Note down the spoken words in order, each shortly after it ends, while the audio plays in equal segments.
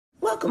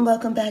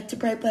Welcome back to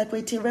Bright Black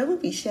White Tarot, where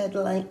we shed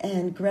light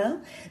and grow.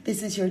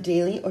 This is your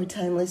daily or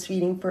timeless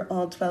reading for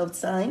all 12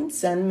 signs,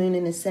 Sun, Moon,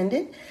 and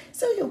Ascendant.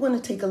 So you'll want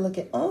to take a look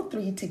at all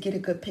three to get a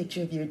good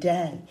picture of your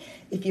day.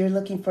 If you're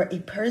looking for a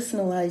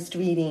personalized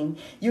reading,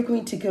 you're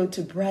going to go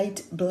to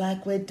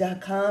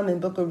brightblackwood.com and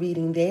book a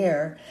reading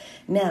there.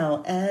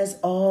 Now, as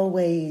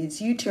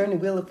always, you turn the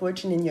wheel of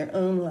fortune in your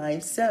own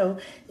life, so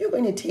you're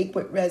going to take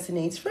what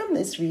resonates from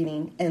this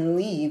reading and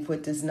leave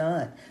what does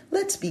not.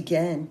 Let's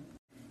begin.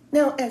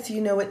 Now, as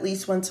you know, at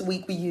least once a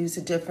week we use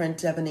a different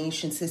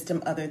divination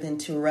system other than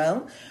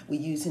Tarot. We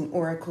use an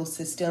oracle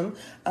system,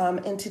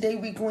 and today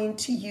we're going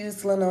to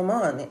use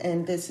Lenormand,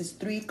 and this is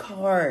 3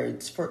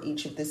 cards for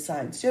each of the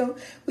signs. So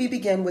we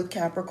begin with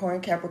Capricorn.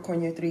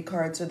 Capricorn, your 3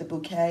 cards are the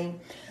bouquet,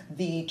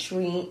 the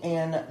tree,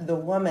 and the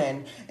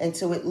woman. And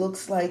so it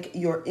looks like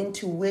your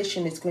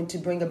intuition is going to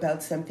bring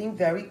about something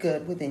very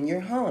good within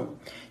your home.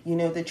 You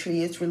know, the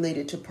tree is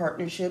related to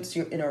partnerships,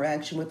 your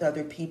interaction with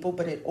other people,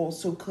 but it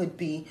also could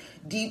be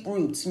deep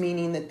roots,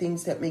 meaning the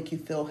things that make you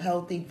feel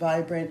healthy,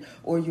 vibrant,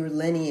 or your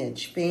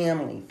lineage,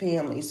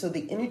 family. So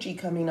the energy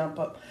coming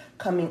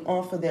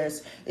off of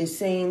this is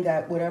saying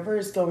that whatever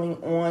is going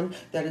on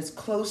that is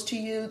close to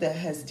you, that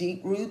has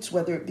deep roots,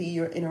 whether it be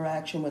your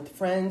interaction with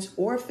friends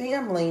or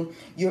family,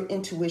 your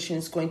intuition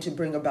is going to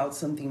bring about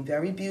something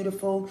very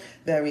beautiful,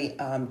 very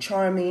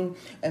charming,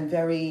 and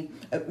very,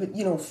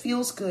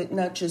 feels good,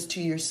 not just to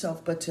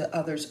yourself, but to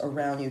others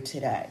around you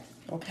today.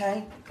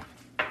 Okay?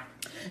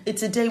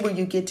 It's a day where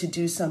you get to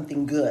do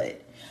something good.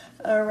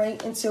 All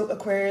right, and so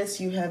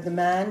Aquarius, you have the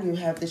man, you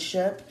have the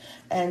ship,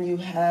 and you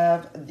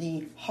have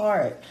the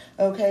heart.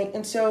 Okay,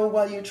 and so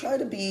while you try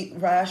to be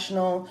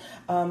rational,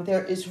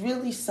 there is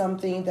really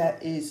something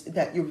that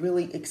you're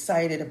really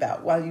excited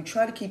about. While you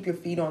try to keep your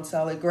feet on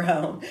solid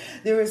ground,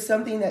 there is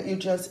something that you're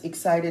just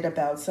excited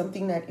about,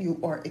 something that you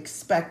are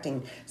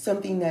expecting,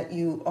 something that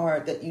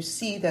you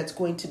see that's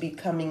going to be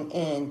coming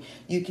in.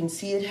 You can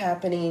see it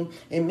happening.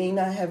 It may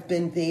not have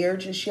been there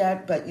just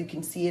yet, but you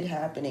can see it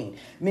happening.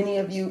 Many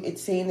of you,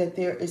 it's saying that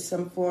there is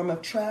some form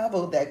of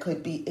travel that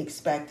could be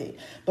expected.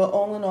 But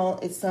all in all,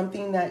 it's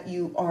something that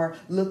you are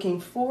looking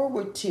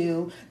forward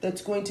to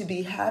that's going to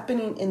be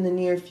happening in the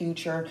near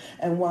future.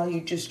 And while you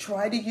just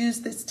try to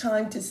use this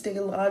time to stay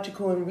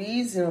logical and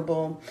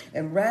reasonable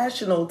and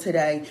rational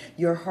today,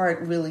 your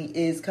heart really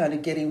is kind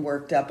of getting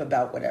worked up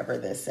about whatever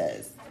this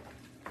is.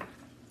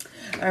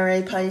 All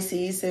right,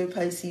 Pisces. So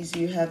Pisces,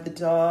 you have the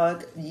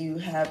dog, you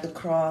have the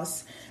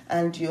cross,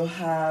 and you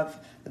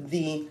have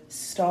the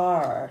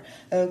star.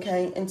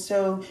 Okay, and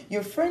so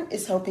your friend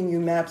is helping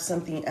you map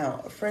something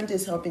out. A friend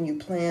is helping you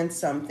plan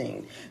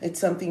something. It's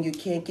something you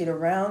can't get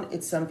around.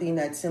 It's something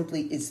that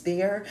simply is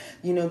there.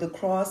 You know, the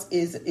cross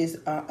is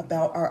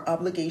about our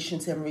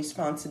obligations and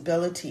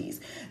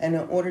responsibilities, and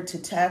in order to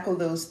tackle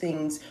those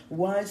things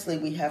wisely,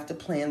 we have to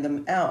plan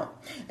them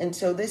out. And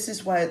so this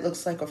is why it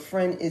looks like a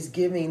friend is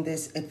giving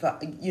this,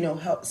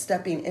 help,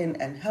 stepping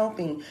in and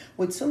helping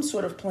with some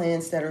sort of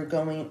plans that are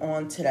going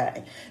on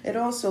today. It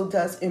also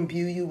does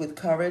imbue you with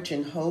courage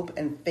and hope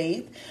and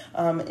faith.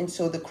 And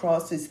so the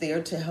cross is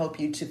there to help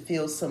you to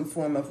feel some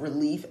form of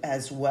relief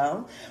as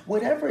well.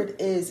 Whatever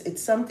it is,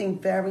 it's something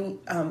very,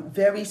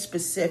 very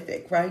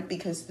specific, right?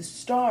 Because the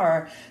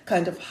star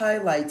kind of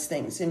highlights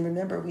things. And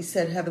remember, we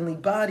said heavenly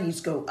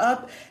bodies go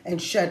up and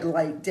shed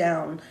light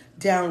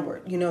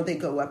downward. You know, they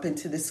go up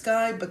into the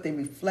sky, but they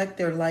reflect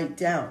their light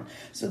down.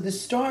 So the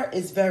star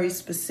is very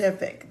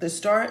specific. The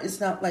star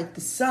is not like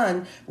the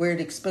sun, where it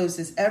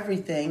exposes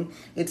everything.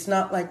 It's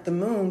not like the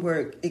moon,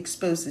 where it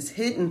exposes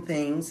hidden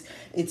things.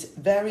 It's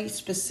very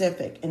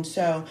specific. And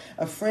so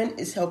a friend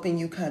is helping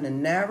you kind of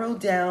narrow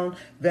down,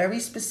 very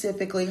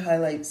specifically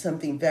highlight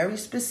something very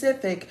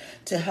specific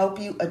to help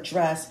you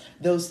address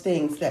those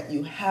things that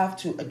you have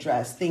to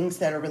address, things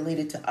that are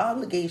related to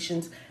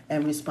obligations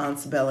and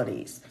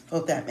responsibilities.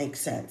 Hope that makes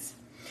sense.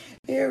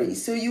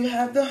 Aries, so you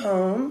have the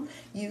home,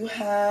 you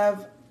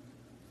have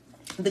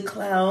the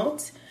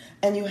clouds,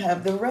 and you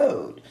have the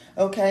road.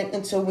 Okay,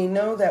 and so we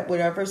know that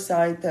whatever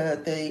side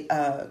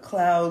the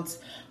clouds,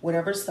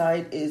 whatever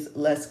side is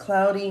less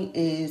cloudy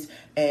is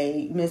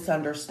a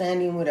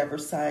misunderstanding. Whatever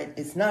side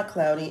is not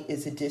cloudy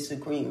is a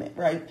disagreement,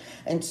 right?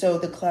 And so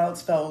the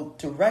clouds fell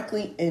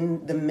directly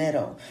in the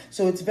middle.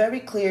 So it's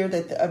very clear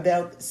that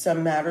about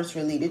some matters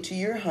related to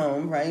your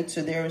home, right?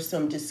 So there are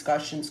some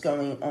discussions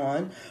going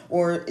on,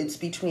 or it's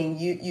between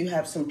you. You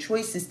have some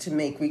choices to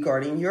make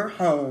regarding your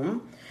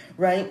home.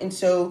 Right? And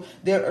so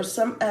there are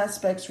some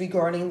aspects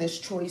regarding this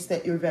choice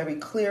that you're very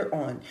clear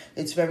on.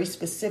 It's very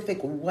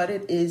specific what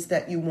it is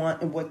that you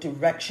want and what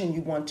direction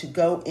you want to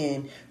go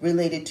in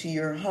related to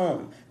your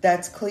home.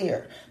 That's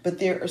clear. But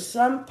there are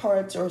some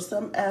parts or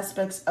some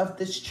aspects of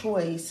this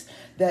choice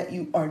that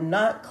you are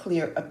not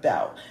clear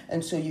about.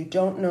 And so you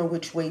don't know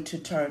which way to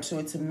turn. So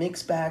it's a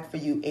mixed bag for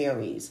you,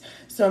 Aries.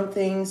 Some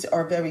things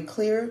are very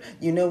clear.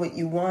 You know what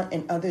you want,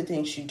 and other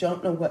things you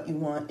don't know what you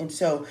want. And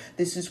so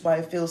this is why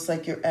it feels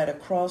like you're at a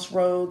crossroads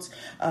crossroads,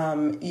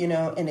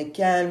 and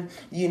again,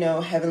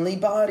 heavenly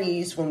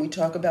bodies, when we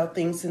talk about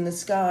things in the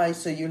sky,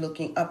 so you're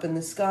looking up in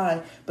the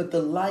sky, but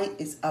the light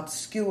is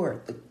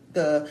obscured.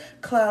 The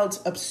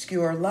clouds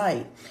obscure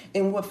light.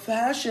 In what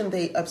fashion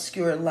they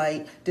obscure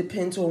light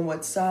depends on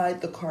what side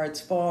the cards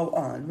fall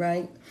on,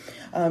 right?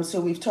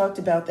 So we've talked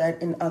about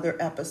that in other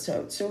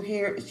episodes. So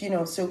here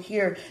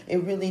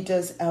it really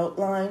does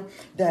outline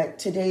that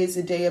today is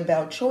a day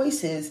about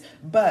choices,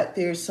 but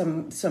there's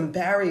some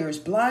barriers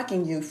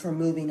blocking you from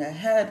moving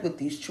ahead with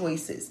these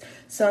choices.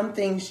 Some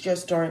things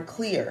just aren't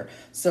clear.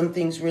 Some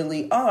things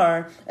really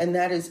are, and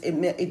that is,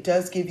 it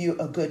does give you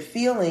a good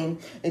feeling.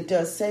 It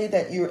does say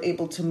that you're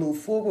able to move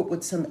forward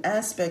with some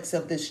aspects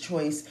of this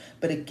choice,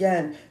 but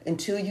again,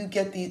 until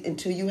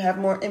you have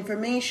more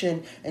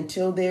information,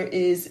 until there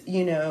is,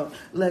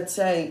 let's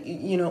say,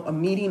 a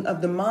meeting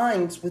of the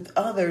minds with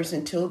others,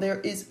 until there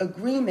is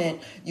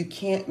agreement, you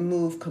can't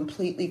move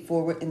completely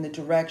forward in the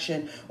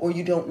direction, or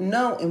you don't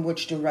know in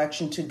which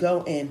direction to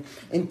go in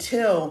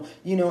until,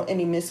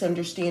 any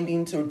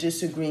misunderstandings or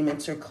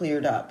disagreements are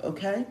cleared up,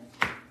 okay?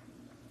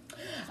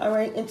 All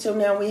right, and so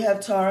now we have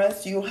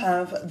Taurus. You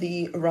have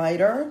the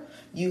Rider,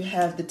 you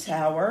have the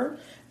Tower,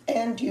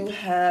 and you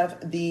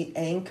have the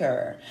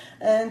Anchor.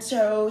 And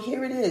so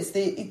here it is.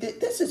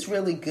 This is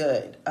really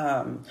good,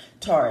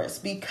 Taurus,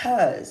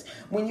 because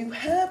when you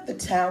have the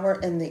Tower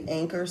and the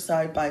Anchor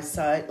side by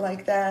side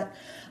like that,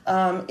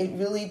 it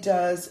really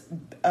does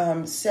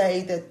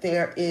say that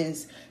there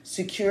is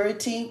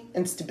security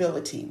and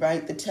stability,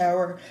 right? The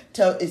Tower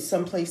is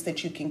someplace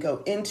that you can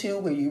go into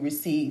where you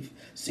receive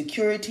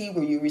security,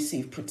 where you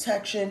receive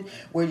protection,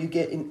 where you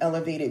get an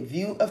elevated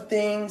view of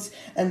things.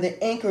 And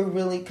the Anchor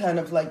really kind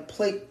of like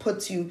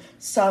puts you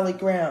solid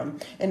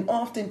ground. And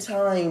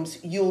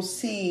oftentimes you'll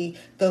see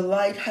the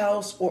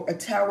lighthouse or a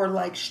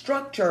tower-like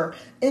structure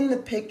in the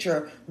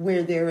picture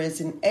where there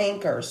is an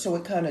anchor. So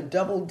it kind of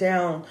doubles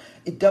down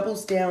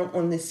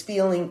on this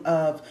feeling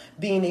of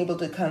being able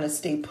to kind of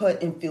stay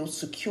put and feel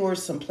secure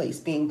someplace,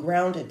 being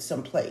grounded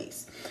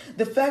someplace.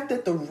 The fact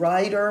that the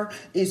Rider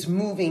is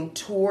moving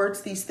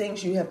towards these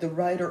things, you have the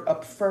Rider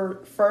up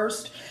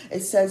first.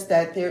 It says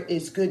that there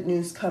is good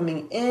news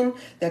coming in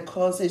that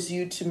causes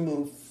you to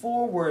move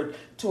forward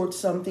towards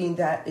something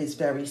that is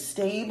very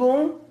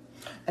stable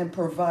and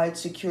provide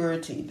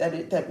security,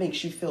 that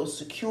makes you feel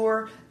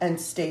secure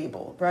and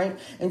stable, right?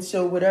 And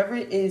so whatever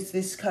it is,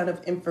 this kind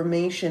of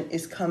information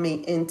is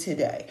coming in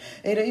today.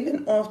 It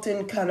even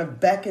often kind of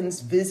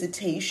beckons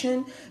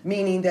visitation,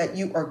 meaning that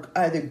you are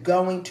either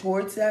going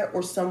towards that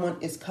or someone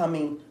is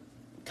coming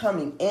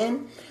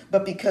in.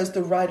 But because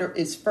the Rider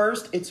is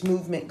first, it's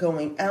movement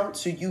going out,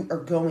 so you are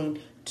going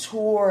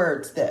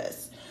towards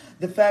this.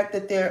 The fact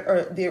that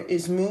there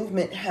is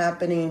movement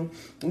happening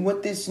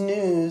with this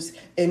news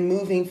and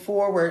moving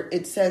forward,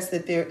 it says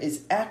that there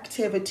is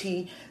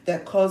activity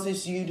that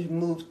causes you to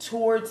move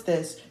towards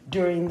this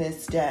during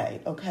this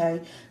day, okay?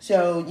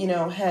 So,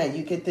 hey,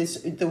 you get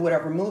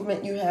whatever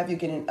movement you have, you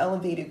get an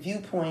elevated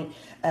viewpoint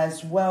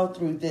as well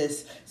through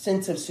this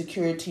sense of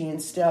security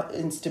and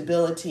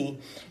stability,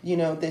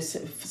 this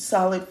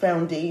solid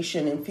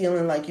foundation and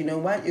feeling like, you're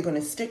going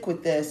to stick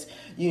with this,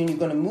 you're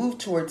going to move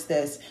towards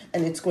this,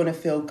 and it's going to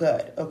feel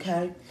good,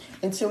 okay?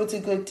 And so it's a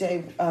good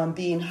day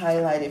being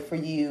highlighted for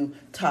you,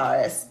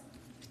 Taurus.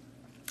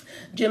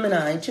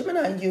 Gemini,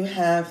 you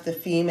have the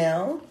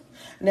female.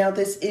 Now,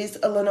 this is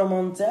a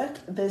Lenormand deck.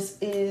 This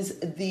is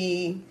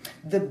the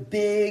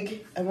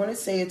big, I want to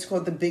say it's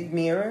called the Big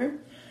Mirror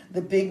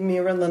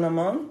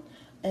Lenormand.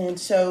 And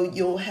so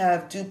you'll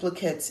have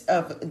duplicates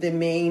of the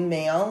main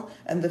male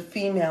and the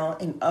female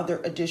and other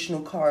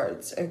additional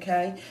cards,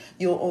 okay?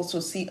 You'll also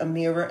see a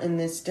mirror in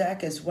this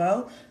deck as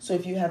well. So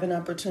if you have an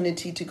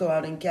opportunity to go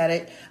out and get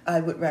it, I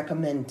would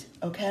recommend,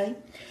 okay?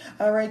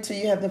 All right, so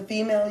you have the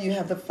female, you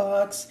have the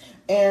fox,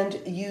 and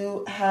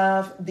you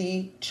have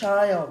the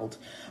child.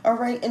 All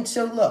right, and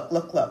so look.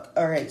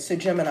 All right, so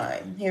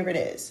Gemini, here it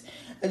is.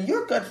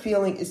 Your gut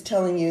feeling is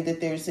telling you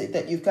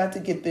that you've got to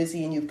get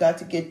busy and you've got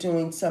to get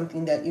doing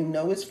something that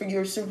is for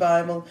your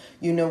survival,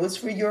 it's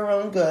for your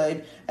own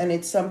good, and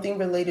it's something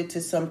related to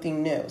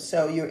something new.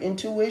 So your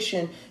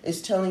intuition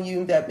is telling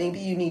you that maybe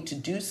you need to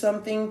do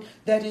something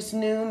that is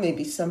new,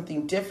 maybe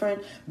something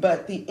different,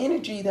 but the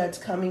energy that's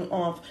coming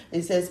off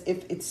is as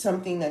if it's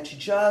something that's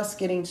just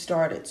getting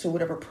started. So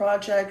whatever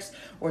projects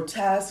or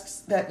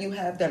tasks that you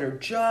have that are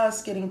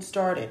just getting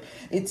started,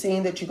 it's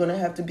saying that you're going to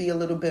have to be a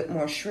little bit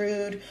more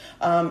shrewd,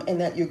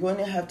 and that you're going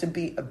to have to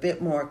be a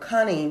bit more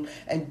cunning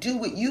and do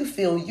what you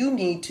feel you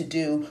need to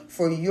do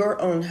for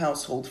your own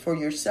household, for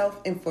yourself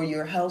and for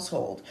your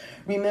household.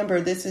 Remember,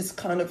 this is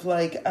kind of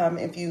like,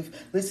 if you've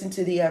listened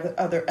to the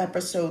other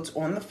episodes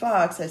on the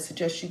Fox, I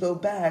suggest you go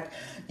back.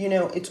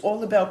 It's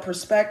all about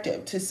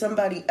perspective. To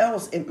somebody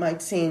else, it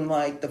might seem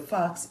like the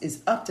Fox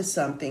is up to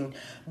something,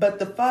 but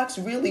the Fox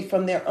really,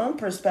 from their own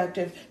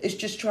perspective, is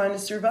just trying to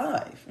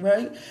survive,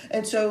 right?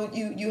 And so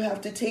you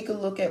have to take a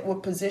look at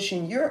what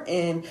position you're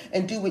in and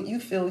and do what you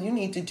feel you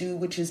need to do,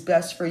 which is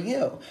best for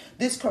you.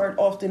 This card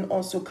often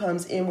also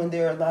comes in when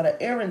there are a lot of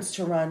errands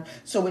to run,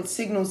 so it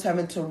signals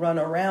having to run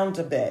around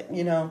a bit,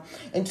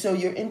 and so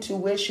your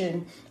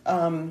intuition,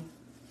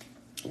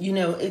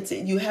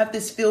 you have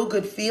this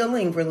feel-good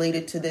feeling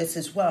related to this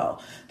as well.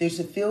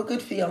 There's a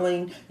feel-good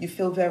feeling. You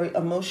feel very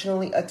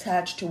emotionally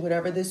attached to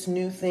whatever this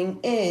new thing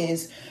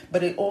is,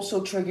 but it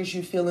also triggers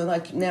you feeling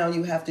like now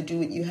you have to do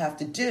what you have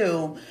to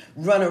do,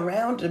 run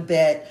around a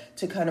bit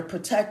to kind of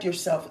protect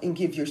yourself and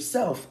give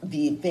yourself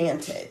the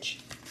advantage.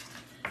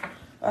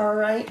 All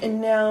right,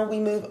 and now we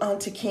move on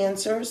to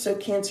Cancer. So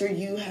Cancer,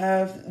 you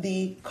have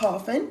the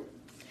Coffin,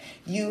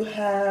 you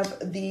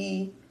have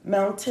the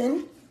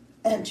Mountain,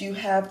 and you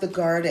have the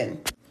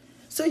Garden.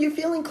 So you're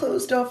feeling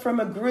closed off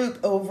from a group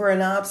over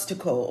an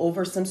obstacle,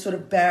 over some sort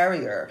of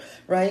barrier,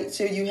 right?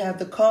 So you have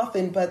the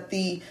Coffin, but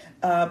the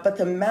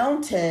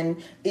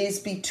Mountain is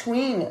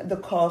between the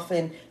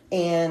Coffin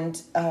and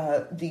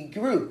the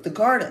group, the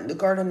garden. The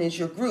garden is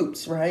your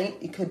groups, right?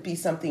 It could be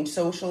something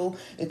social,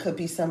 it could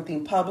be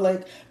something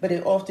public, but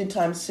it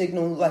oftentimes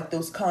signals like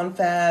those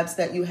confabs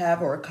that you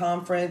have, or a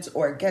conference,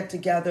 or a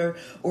get-together,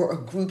 or a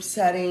group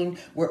setting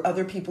where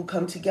other people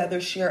come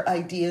together, share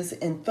ideas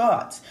and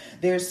thoughts.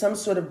 There's some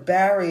sort of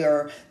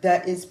barrier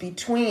that is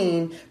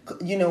between,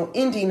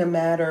 ending a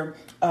matter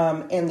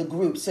and the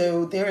group.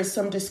 So there is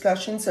some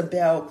discussions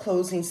about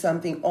closing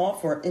something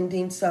off, or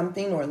ending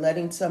something, or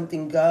letting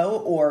something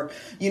go, or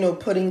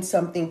putting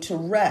something to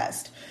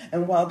rest.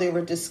 And while there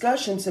were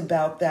discussions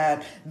about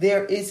that,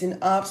 there is an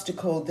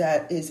obstacle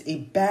that is a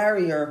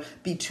barrier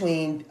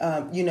between,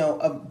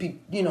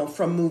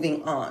 from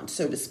moving on,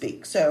 so to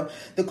speak. So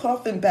the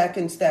Coffin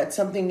beckons that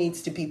something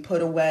needs to be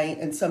put away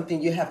and something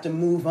you have to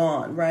move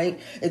on, right?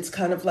 It's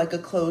kind of like a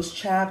closed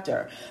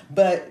chapter.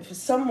 But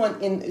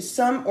someone in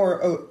some or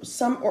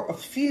a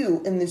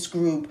few in this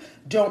group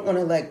don't want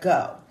to let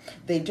go.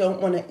 They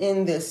don't want to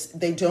end this.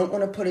 They don't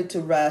want to put it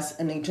to rest,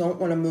 and they don't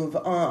want to move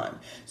on.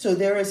 So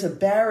there is a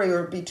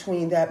barrier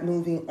between that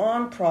moving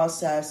on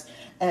process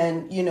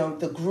and,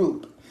 the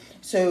group.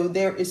 So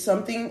there is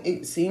something,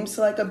 it seems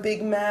like a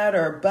big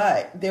matter,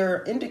 but there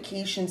are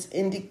indications,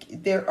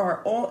 there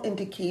are all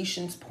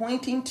indications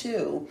pointing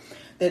to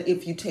that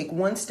if you take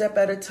one step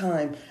at a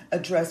time,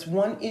 address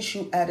one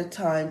issue at a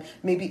time,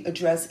 maybe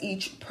address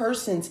each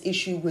person's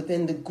issue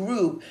within the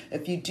group.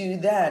 If you do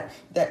that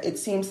it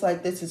seems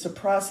like this is a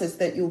process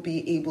that you'll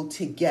be able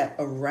to get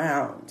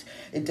around.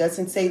 It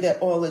doesn't say that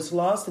all is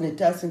lost, and it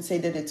doesn't say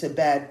that it's a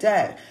bad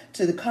day.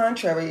 To the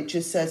contrary, it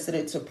just says that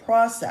it's a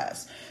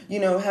process.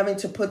 Having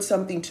to put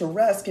something to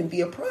rest can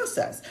be a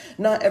process.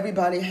 Not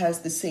everybody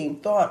has the same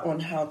thought on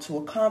how to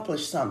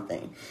accomplish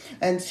something.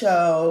 And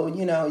so,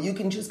 you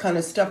can just kind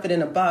of stuff it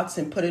in a box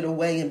and put it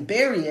away and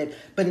bury it,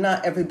 but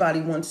not everybody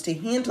wants to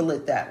handle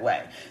it that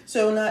way.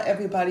 So not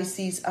everybody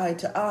sees eye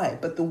to eye,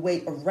 but the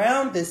way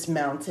around this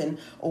mountain,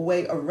 a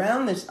way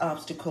around this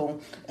obstacle,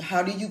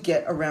 how do you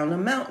get around a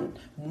mountain?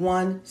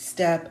 One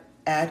step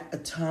at a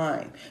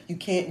time. You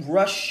can't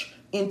rush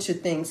into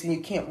things, and you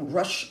can't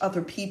rush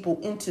other people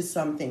into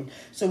something.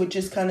 So it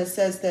just kind of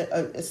says that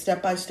a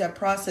step-by-step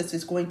process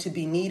is going to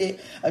be needed.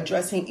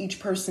 Addressing each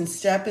person's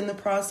step in the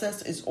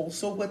process is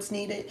also what's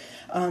needed.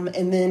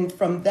 And then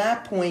from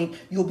that point,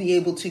 you'll be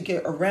able to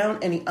get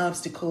around any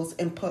obstacles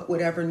and put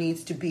whatever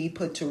needs to be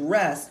put to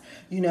rest,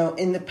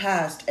 in the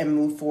past, and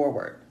move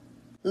forward.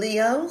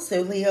 Leo,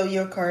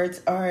 your cards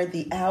are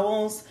the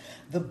Owls,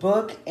 the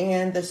Book,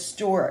 and the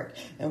Stork.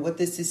 And what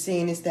this is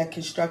saying is that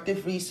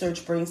constructive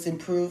research brings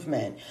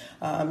improvement.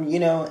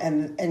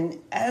 And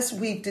as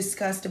we've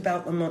discussed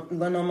about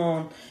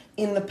Lenormand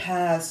in the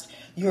past,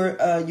 your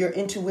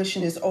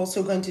intuition is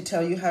also going to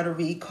tell you how to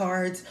read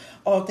cards.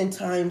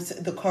 Oftentimes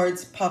the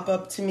cards pop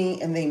up to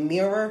me and they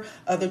mirror.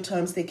 Other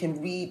times they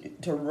can read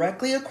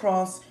directly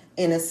across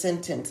in a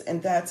sentence,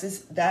 and that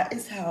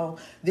is how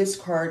this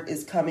card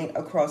is coming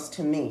across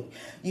to me,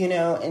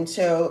 and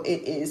so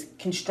it is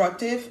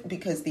constructive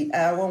because the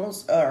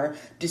owls are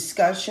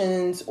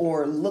discussions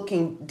or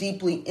looking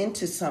deeply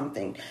into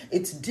something.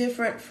 It's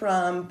different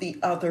from the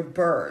other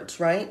birds,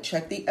 right?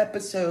 Check the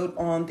episode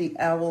on the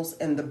owls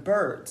and the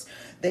birds.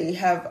 They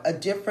have a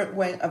different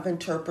way of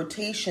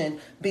interpretation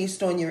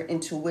based on your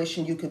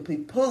intuition. You could be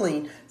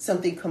pulling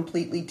something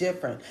completely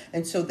different.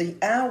 And so the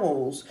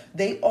owls,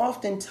 they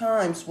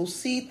oftentimes will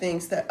see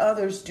things that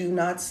others do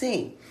not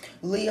see.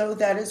 Leo,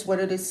 that is what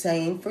it is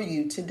saying for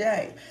you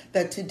today.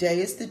 That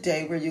today is the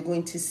day where you're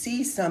going to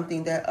see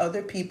something that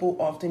other people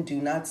often do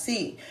not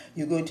see.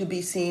 You're going to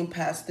be seeing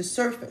past the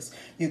surface.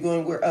 You're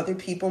going where other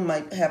people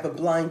might have a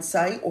blind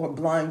sight or a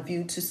blind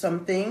view to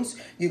some things.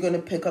 You're going to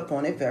pick up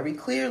on it very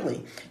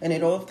clearly. And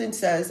it often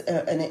says,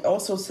 and it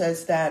also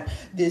says that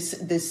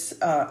this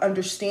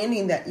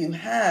understanding that you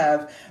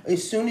have,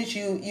 as soon as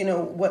you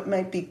what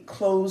might be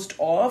closed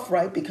off,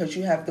 right? Because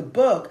you have the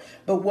book,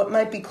 but what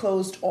might be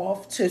closed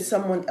off to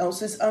someone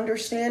else's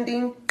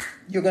understanding,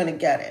 you're going to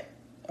get it.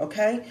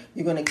 okay?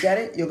 You're going to get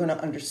it. You're going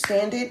to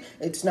understand it.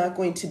 It's not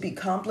going to be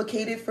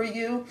complicated for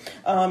you.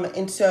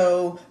 And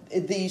so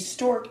the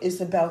stork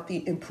is about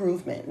the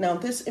improvement. Now,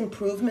 this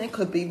improvement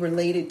could be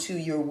related to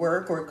your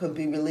work or it could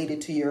be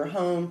related to your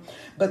home,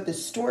 but the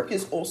stork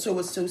is also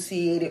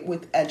associated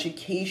with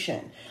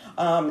education.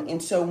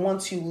 And so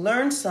once you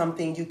learn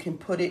something, you can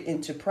put it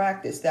into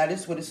practice. That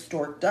is what a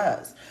stork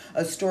does.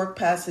 A stork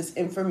passes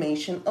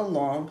information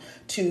along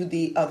to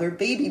the other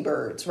baby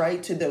birds,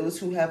 right? To those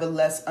who have a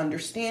less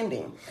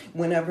understanding.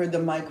 Whenever the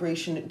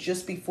migration,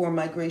 just before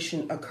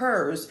migration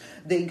occurs,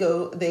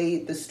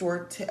 the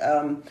stork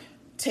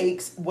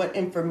takes what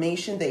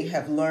information they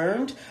have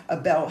learned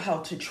about how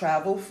to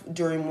travel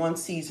during one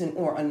season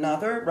or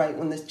another, right?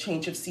 When this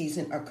change of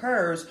season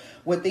occurs,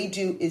 what they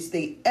do is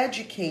they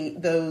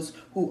educate those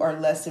who are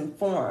less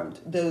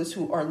informed, those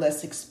who are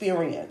less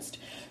experienced.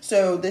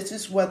 So this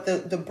is what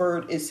the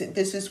bird is,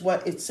 this is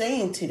what it's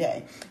saying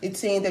today. It's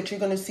saying that you're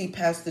going to see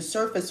past the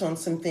surface on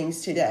some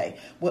things today.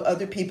 What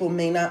other people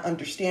may not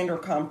understand or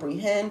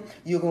comprehend,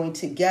 you're going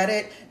to get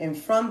it. And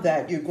from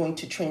that, you're going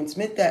to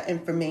transmit that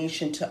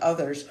information to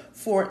others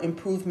for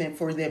improvement,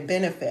 for their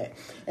benefit.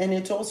 And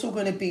it's also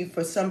going to be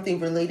for something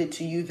related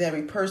to you,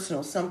 very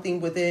personal,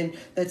 something within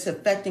that's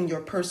affecting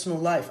your personal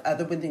life,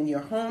 either within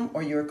your home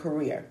or your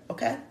career.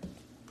 Okay?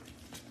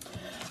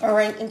 All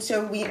right, and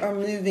so we are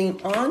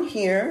moving on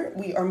here.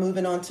 We are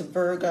moving on to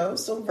Virgo.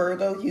 So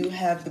Virgo, you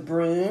have the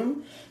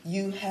broom,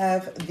 you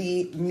have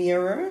the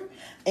mirror,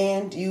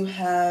 and you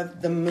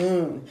have the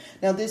moon.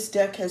 Now this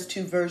deck has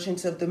two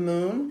versions of the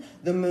moon.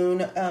 The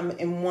moon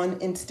in one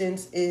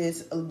instance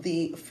is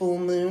the full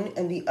moon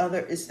and the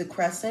other is the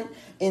crescent.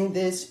 In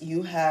this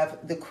you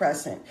have the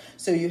crescent.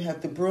 So you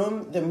have the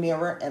broom, the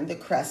mirror, and the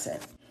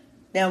crescent.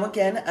 Now,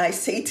 again, I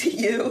say to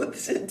you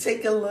to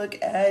take a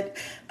look at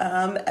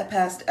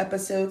past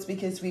episodes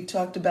because we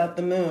talked about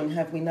the moon,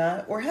 have we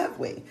not, or have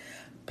we?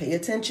 Pay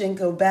attention,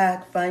 go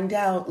back, find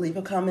out, leave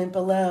a comment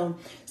below.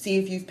 See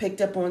if you've picked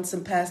up on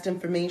some past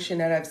information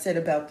that I've said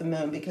about the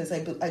moon, because I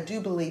do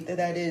believe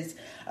that is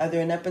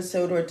either an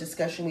episode or a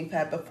discussion we've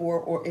had before,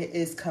 or it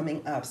is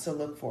coming up, so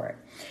look for it.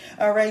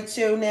 All right,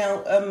 so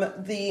now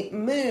the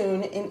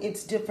moon in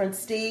its different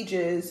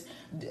stages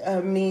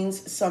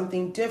means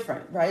something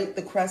different, right?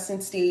 The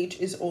crescent stage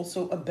is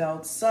also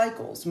about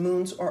cycles.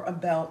 Moons are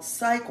about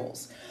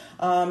cycles.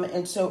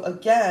 And so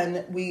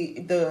again,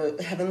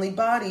 the heavenly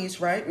bodies,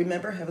 right?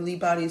 Remember, heavenly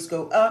bodies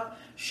go up,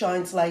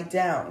 shines light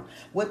down.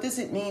 What does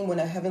it mean when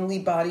a heavenly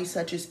body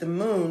such as the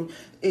moon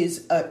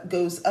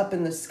goes up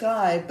in the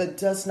sky but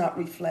does not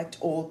reflect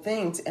all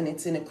things, and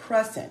it's in a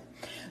crescent?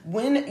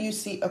 When you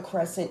see a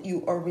crescent,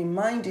 you are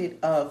reminded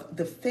of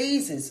the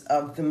phases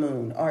of the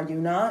moon, are you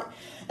not?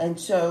 And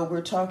so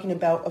we're talking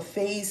about a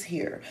phase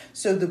here.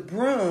 So the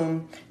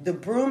broom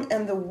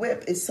and the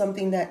whip is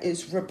something that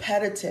is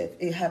repetitive.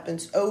 It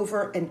happens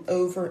over and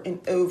over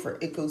and over.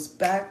 It goes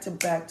back to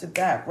back to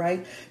back,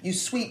 right? You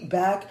sweep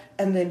back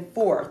and then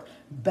forth,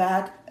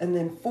 back and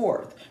then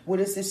forth. What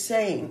is this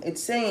saying?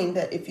 It's saying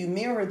that if you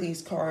mirror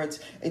these cards,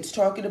 it's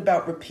talking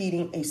about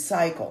repeating a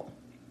cycle.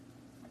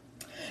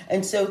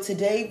 And so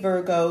today,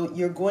 Virgo,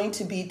 you're going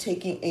to be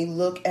taking a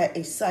look at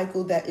a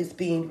cycle that is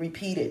being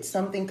repeated.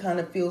 Something kind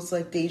of feels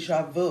like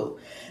deja vu.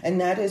 And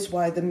that is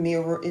why the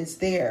mirror is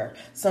there.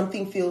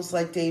 Something feels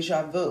like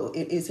deja vu.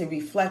 It is a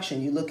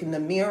reflection. You look in the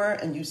mirror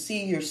and you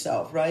see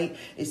yourself, right?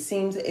 It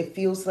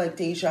feels like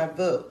deja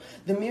vu.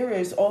 The mirror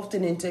is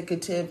often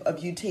indicative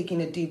of you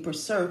taking a deeper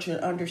search and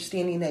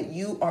understanding that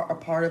you are a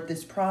part of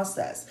this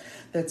process,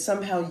 that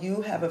somehow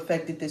you have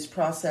affected this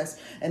process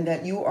and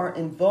that you are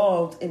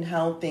involved in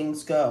how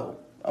things go.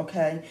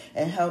 Okay,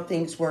 and how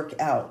things work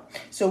out.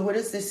 So what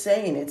is this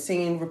saying? It's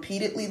saying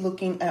repeatedly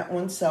looking at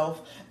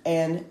oneself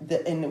and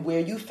where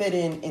you fit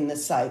in the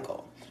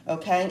cycle.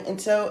 Okay, and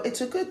so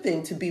it's a good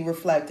thing to be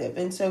reflective.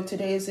 And so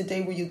today is a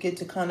day where you get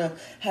to kind of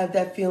have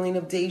that feeling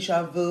of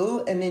deja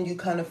vu, and then you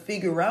kind of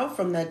figure out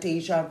from that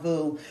deja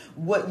vu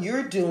what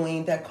you're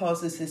doing that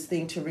causes this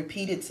thing to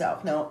repeat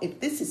itself. Now,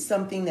 if this is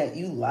something that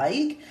you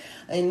like,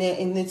 and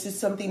this is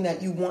something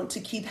that you want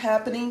to keep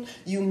happening,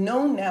 you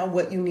know now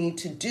what you need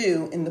to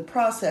do in the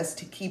process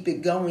to keep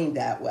it going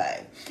that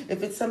way.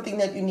 If it's something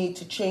that you need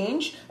to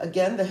change,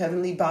 again, the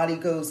heavenly body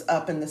goes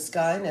up in the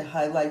sky and it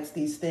highlights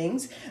these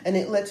things and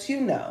it lets you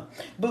know.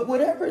 But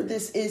whatever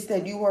this is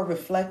that you are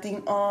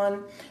reflecting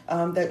on,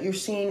 that you're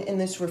seeing in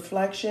this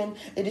reflection,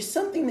 it is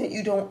something that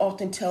you don't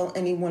often tell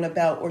anyone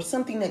about, or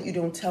something that you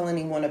don't tell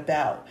anyone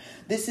about.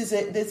 This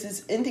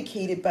is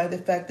indicated by the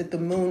fact that the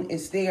moon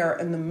is there,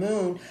 and the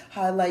moon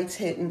highlights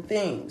hidden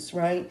things,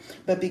 right?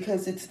 But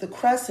because it's the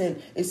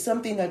crescent, it's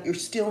something that you're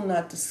still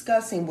not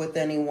discussing with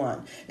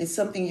anyone. It's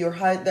something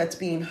that's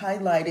being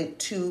highlighted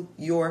to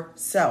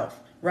yourself.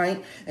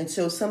 right? And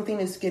so something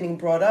is getting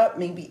brought up,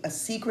 maybe a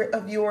secret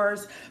of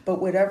yours,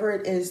 but whatever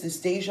it is, this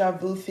deja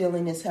vu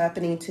feeling is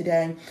happening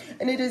today.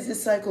 And it is a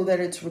cycle that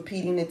it's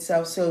repeating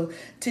itself. So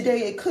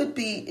today it could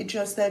be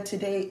just that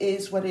today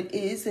is what it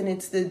is, and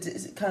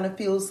it kind of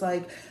feels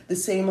like the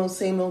same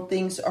old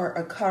things are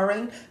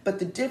occurring. But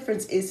the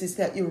difference is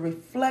that you're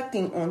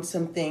reflecting on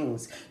some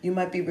things. You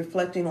might be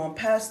reflecting on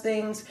past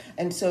things.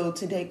 And so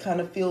today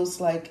kind of feels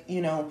like,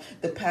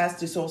 the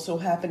past is also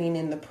happening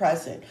in the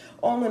present.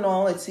 All in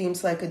all, it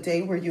seems like a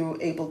day where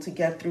you're able to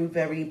get through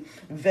very,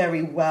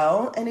 very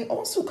well. And it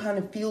also kind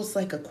of feels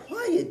like a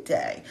quiet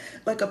day,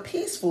 like a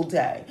peaceful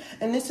day.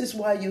 And this is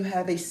why you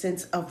have a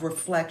sense of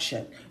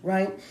reflection,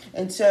 right?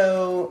 And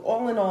so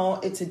all in all,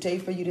 it's a day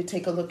for you to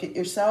take a look at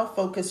yourself,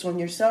 focus on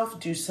yourself,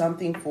 do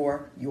something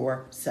for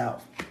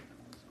yourself.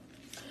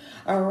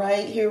 All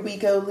right, here we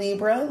go,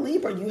 Libra.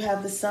 Libra, you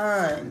have the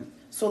sun.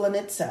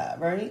 Solanitsa,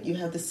 right? You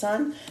have the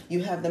sun,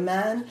 you have the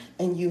man,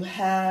 and you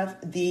have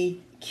the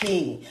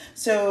key.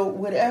 So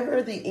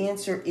whatever the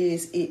answer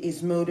is, it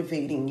is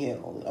motivating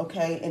you,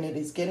 okay? And it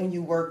is getting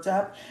you worked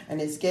up,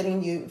 and it's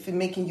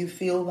making you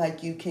feel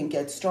like you can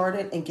get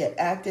started and get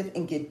active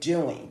and get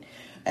doing.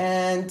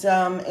 And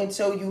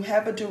so you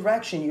have a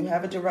direction. You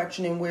have a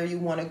direction in where you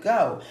want to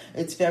go.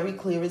 It's very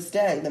clear as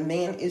day. The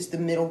man is the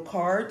middle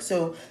card,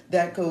 so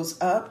that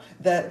goes up.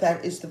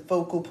 That is the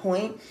focal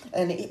point,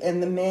 and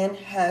the man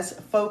has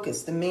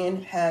focus. The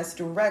man has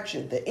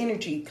direction. The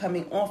energy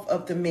coming off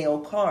of the male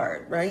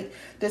card, right?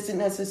 Doesn't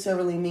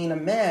necessarily mean a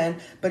man,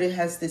 but it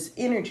has this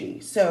energy.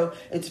 So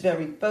it's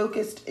very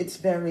focused. It's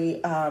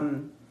very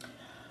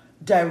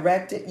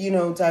directed,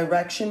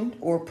 direction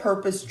or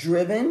purpose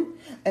driven.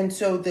 And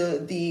so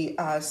the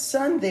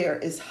sun there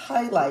is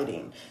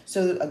highlighting.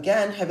 So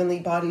again, heavenly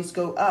bodies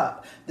go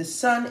up. The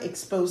sun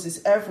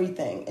exposes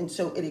everything. And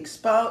so it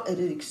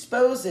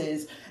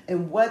exposes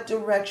in what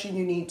direction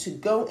you need to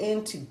go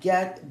in to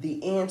get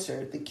the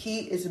answer. The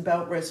key is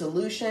about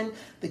resolution.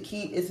 The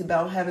key is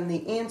about having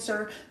the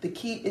answer. The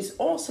key is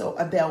also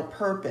about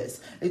purpose.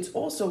 It's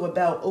also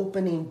about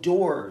opening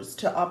doors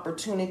to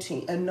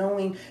opportunity and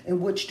knowing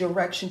in which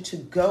direction to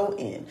go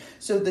in.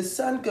 So the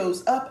sun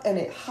goes up and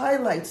it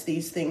highlights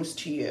these things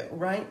to you,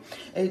 right?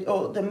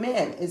 The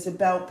man is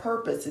about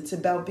purpose. It's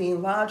about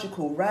being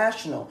logical,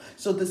 rational.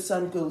 So the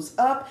sun goes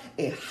up,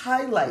 it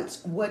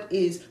highlights what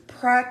is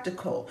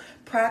practical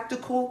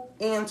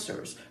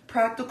answers,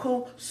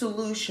 practical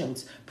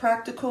solutions,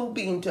 practical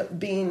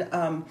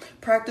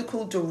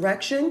practical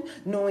direction,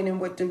 knowing in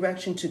what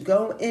direction to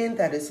go in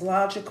that is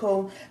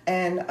logical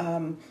and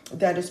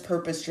that is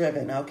purpose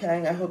driven.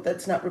 Okay, I hope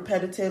that's not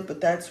repetitive,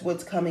 but that's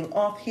what's coming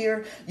off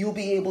here. You'll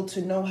be able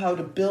to know how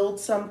to build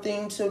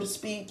something, so to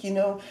speak,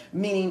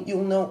 meaning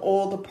you'll know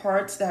all the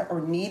parts that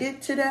are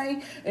needed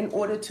today in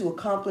order to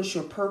accomplish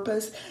your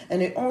purpose.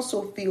 And it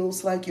also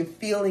feels like you're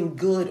feeling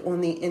good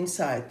on the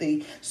inside.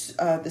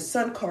 The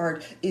sun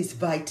card is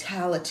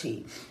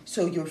vitality.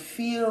 So you're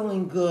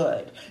feeling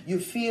good. You're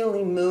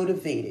feeling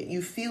motivated.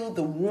 You feel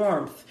the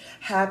warmth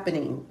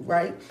happening,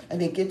 right?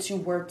 And it gets you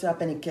worked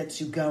up and it gets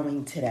you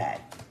going today.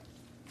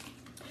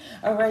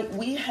 All right,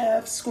 we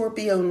have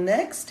Scorpio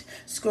next.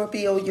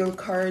 Scorpio, your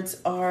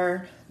cards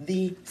are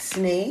the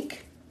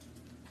snake,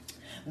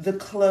 the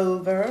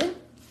clover,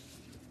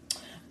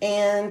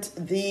 and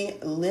the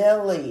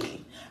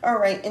lily. All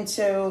right, and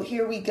so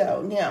here we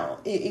go. Now,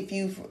 if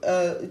you've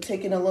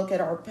taken a look at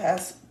our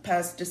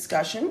past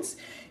discussions,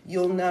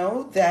 you'll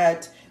know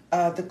that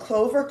the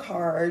clover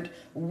card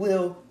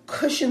will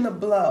cushion the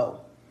blow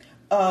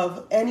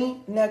of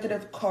any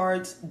negative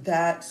cards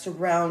that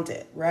surround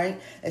it, right?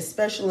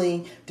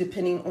 Especially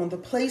depending on the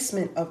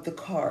placement of the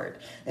card.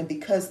 And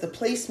because the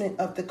placement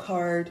of the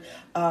card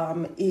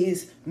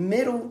is the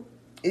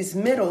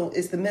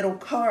middle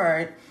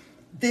card,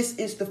 this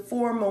is the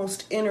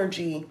foremost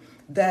energy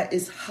that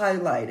is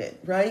highlighted,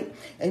 right?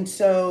 And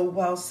so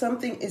while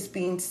something is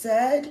being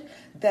said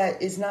that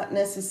is not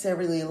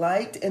necessarily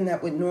liked and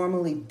that would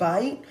normally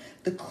bite,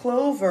 the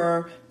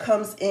clover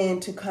comes in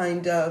to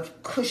kind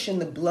of cushion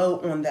the blow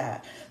on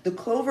that. The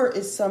clover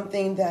is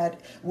something that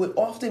would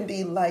often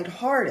be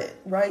lighthearted,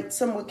 right?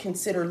 Some would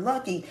consider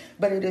lucky,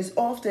 but it is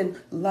often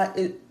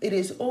it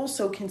is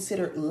also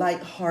considered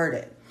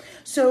lighthearted.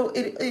 So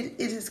it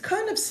is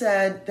kind of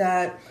said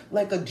that,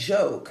 like a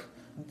joke,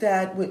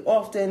 that would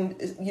often,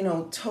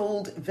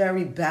 told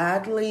very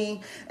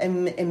badly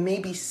and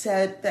maybe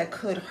said that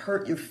could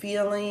hurt your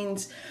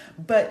feelings,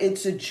 but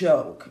it's a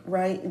joke,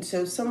 right? And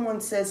so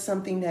someone says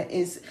something that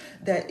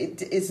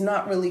it is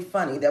not really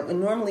funny, that would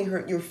normally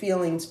hurt your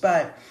feelings,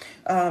 but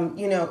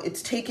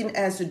it's taken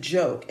as a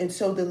joke. And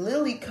so the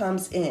lily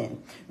comes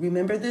in.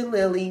 Remember, the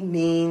lily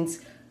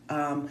means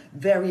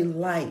very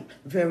light,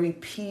 very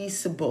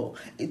peaceable.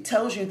 It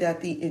tells you that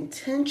the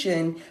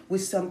intention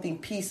was something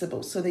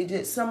peaceable. So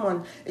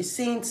someone is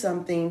saying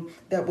something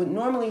that would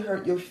normally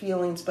hurt your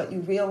feelings, but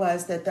you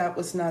realize that that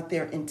was not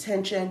their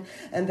intention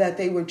and that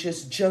they were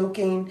just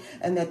joking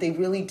and that they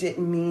really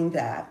didn't mean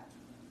that.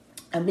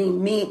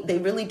 They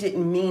really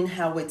didn't mean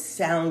how it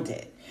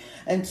sounded.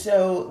 And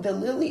so the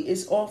lily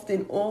is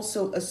often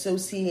also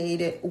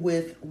associated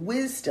with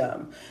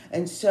wisdom,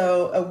 and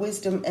so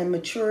wisdom and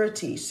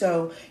maturity.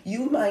 So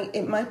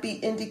it might be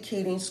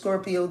indicating,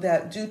 Scorpio,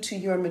 that due to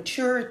your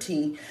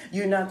maturity,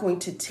 you're not going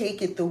to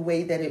take it the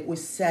way that it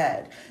was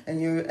said,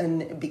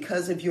 and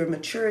because of your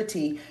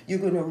maturity, you're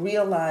going to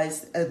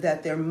realize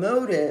that the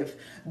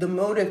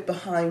motive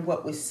behind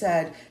what was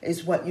said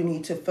is what you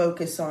need to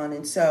focus on.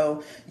 And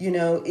so,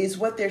 is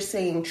what they're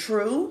saying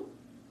true?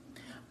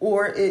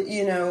 Or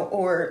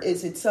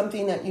is it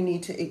something that you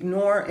need to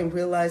ignore and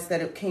realize that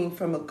it came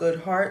from a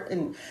good heart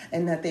and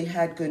that they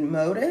had good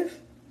motive?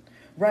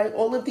 Right?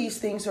 All of these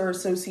things are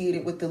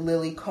associated with the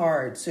lily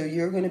card. So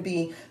you're going to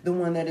be the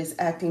one that is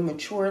acting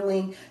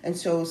maturely. And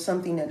so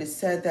something that is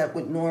said that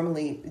would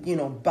normally,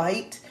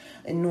 bite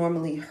and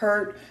normally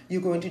hurt,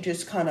 you're going to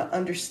just kind of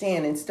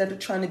understand, instead of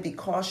trying to be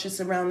cautious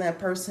around that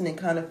person and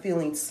kind of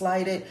feeling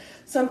slighted.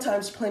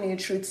 Sometimes plenty of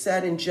truth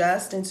said in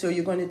jest, and so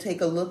you're going to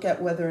take a look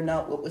at whether or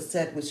not what was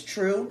said was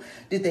true.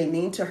 Did they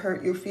mean to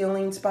hurt your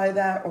feelings by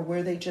that, or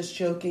were they just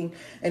joking?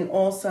 And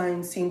all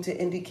signs seem to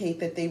indicate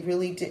that they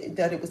really did,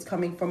 that it was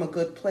coming from a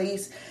good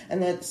place,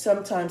 and that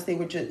sometimes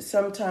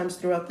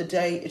throughout the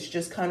day it's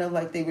just kind of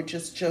like they were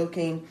just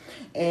joking,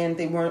 and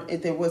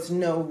there was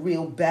no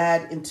real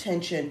bad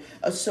intention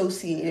associated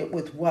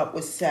with what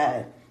was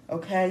said.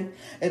 Okay.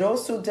 It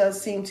also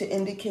does seem to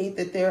indicate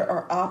that there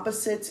are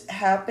opposites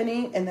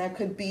happening, and that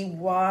could be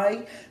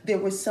why there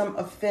was some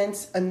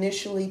offense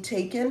initially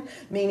taken,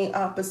 meaning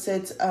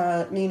opposites,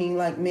 meaning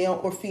like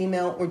male or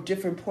female or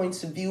different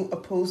points of view,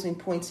 opposing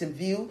points of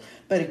view.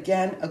 But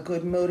again, a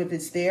good motive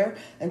is there.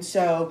 And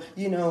so,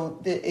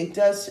 it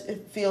does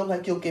feel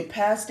like you'll get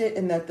past it,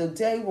 and that the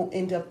day will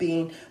end up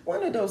being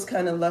one of those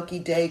kind of lucky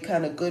day,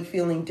 kind of good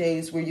feeling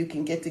days where you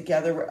can get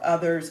together with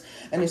others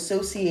and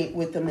associate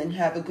with them and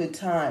have a good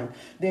time.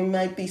 There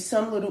might be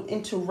some little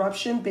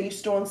interruption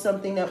based on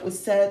something that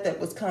was said that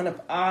was kind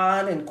of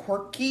odd and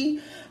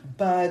quirky,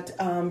 but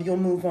you'll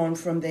move on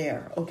from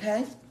there,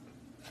 okay?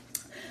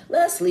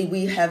 Lastly,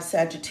 we have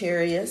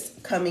Sagittarius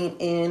coming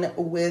in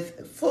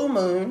with full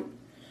moon,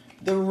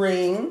 the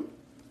ring,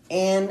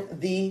 and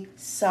the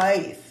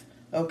scythe.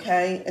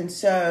 Okay, and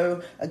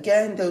so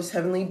again, those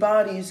heavenly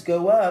bodies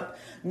go up.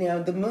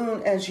 Now, the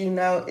moon, as you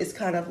know, is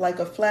kind of like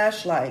a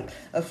flashlight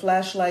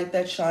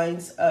that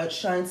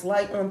shines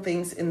light on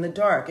things in the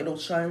dark. It'll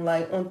shine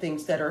light on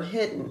things that are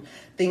hidden,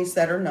 things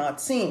that are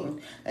not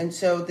seen. And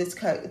so this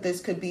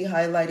could be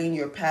highlighting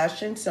your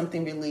passion,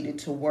 something related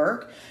to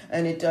work.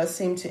 And it does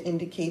seem to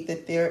indicate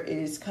that there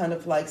is kind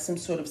of like some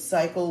sort of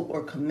cycle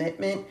or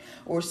commitment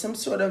or some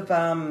sort of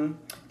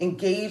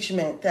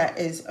engagement that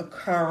is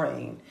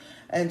occurring.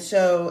 And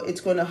so it's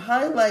going to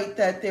highlight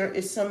that there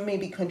is some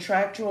maybe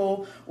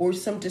contractual or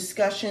some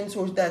discussions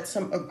or that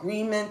some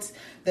agreements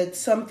that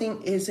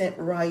something isn't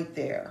right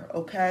there,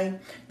 okay?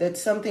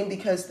 That's something,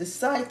 because the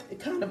scythe,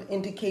 it kind of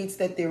indicates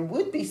that there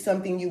would be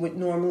something you would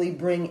normally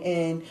bring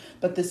in,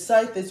 but the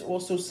scythe is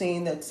also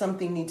saying that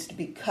something needs to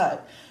be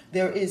cut.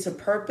 There is a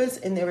purpose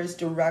and there is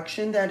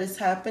direction that is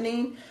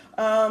happening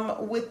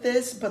with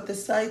this, but the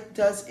scythe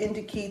does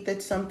indicate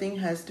that something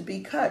has to be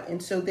cut.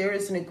 And so there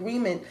is an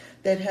agreement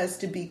that has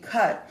to be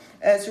cut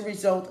as a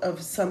result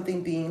of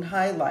something being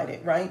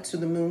highlighted, right? So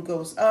the moon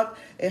goes up,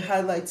 it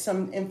highlights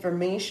some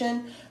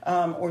information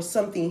or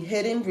something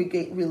hidden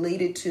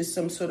related to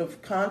some sort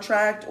of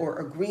contract or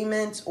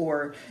agreements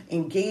or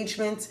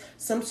engagements,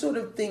 some sort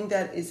of thing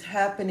that is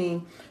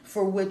happening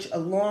for which a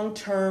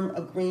long-term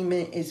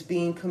agreement is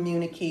being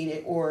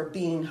communicated or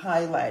being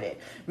highlighted.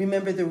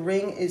 Remember, the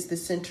ring is the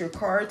center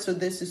card, so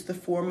this is the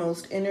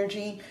foremost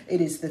energy.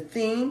 It is the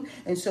theme,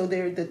 and so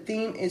the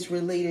theme is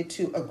related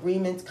to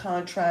agreements,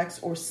 contracts,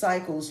 or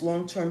cycles,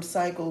 long-term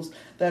cycles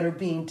that are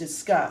being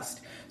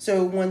discussed.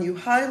 So when you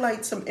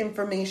highlight some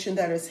information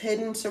that is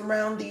hidden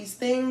around these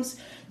things,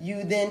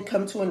 you then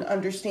come to an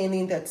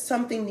understanding that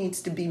something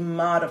needs to be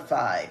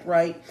modified,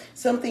 right?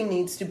 Something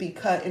needs to be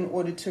cut in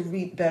order to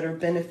reap better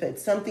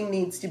benefits. Something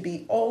needs to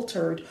be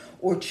altered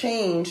or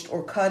changed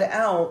or cut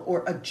out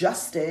or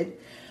adjusted.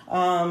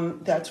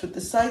 That's what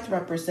the scythe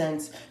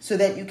represents, so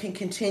that you can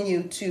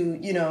continue to,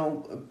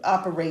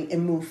 operate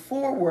and move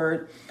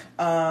forward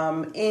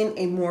in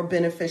a more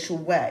beneficial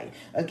way.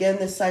 Again,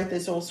 the scythe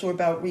is also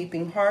about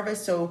reaping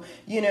harvest. So,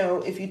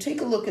 if you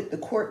take a look at the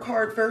court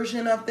card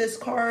version of this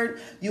card,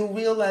 you'll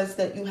realize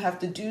that you have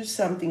to do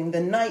something.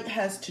 The knight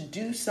has to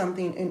do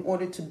something in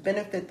order to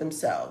benefit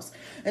themselves.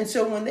 And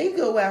so when they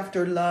go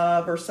after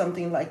love or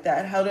something like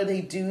that, how do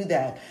they do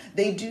that?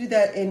 They do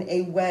that in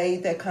a way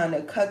that kind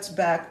of cuts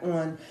back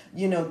on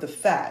the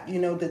fat,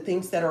 the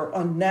things that are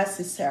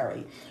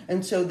unnecessary.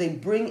 And so they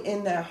bring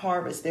in that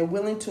harvest. They're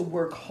willing to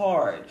work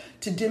hard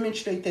to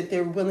demonstrate that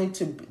they're willing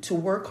to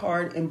work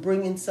hard and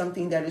bring in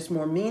something that is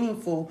more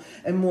meaningful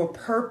and more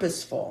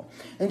purposeful.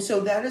 And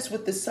so that is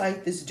what the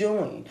scythe is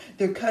doing.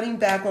 They're cutting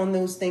back on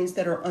those things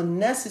that are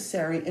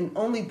unnecessary and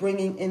only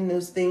bringing in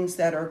those things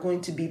that are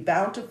going to be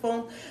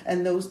bountiful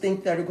and those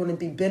things that are going to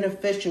be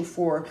beneficial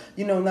for,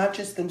 not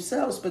just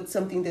themselves, but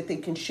something that they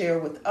can share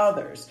with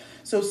others.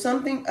 So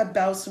something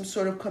about some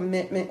sort of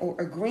commitment or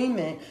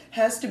agreement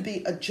has to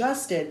be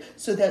adjusted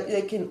so that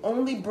they can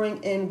only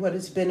bring in what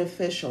is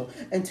beneficial.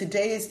 And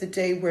today is the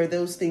day where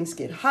those things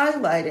get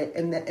highlighted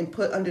and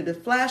put under the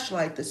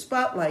flashlight, the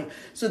spotlight,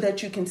 so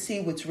that you can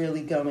see what's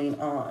really going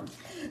on.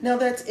 Now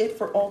that's it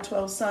for all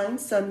 12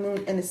 signs, Sun,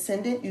 Moon, and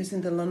Ascendant,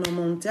 using the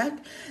Lenormand deck.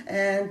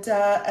 And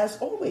as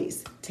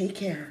always, take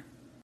care.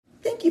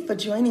 Thank you for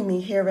joining me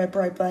here at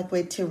Bright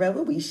Blackwood Tarot,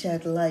 where we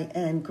shed light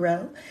and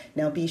grow.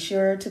 Now be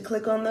sure to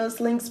click on those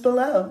links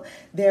below.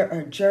 There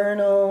are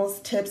journals,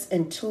 tips,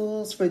 and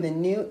tools for the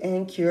new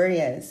and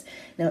curious.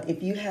 Now,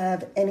 if you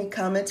have any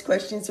comments,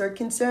 questions, or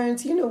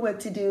concerns, you know what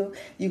to do.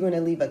 You're going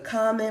to leave a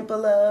comment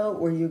below,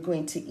 or you're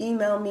going to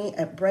email me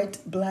at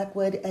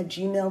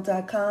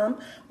brightblackwood@gmail.com,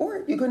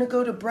 or you're going to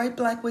go to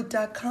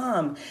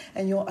brightblackwood.com,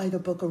 and you'll either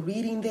book a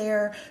reading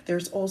there.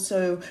 There's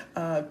also,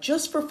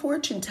 just for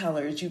fortune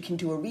tellers, you can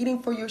do a reading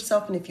for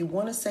yourself, and if you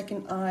want a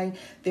second eye,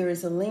 there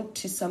is a link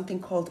to something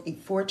called a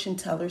fortune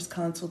teller's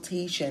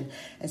consultation,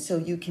 and so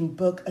you can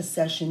book a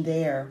session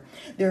there.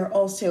 There are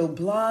also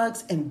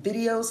blogs and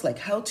videos, like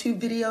how-to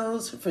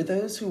videos for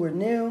those who are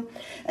new,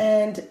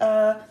 and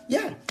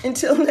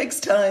until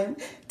next time,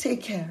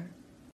 take care.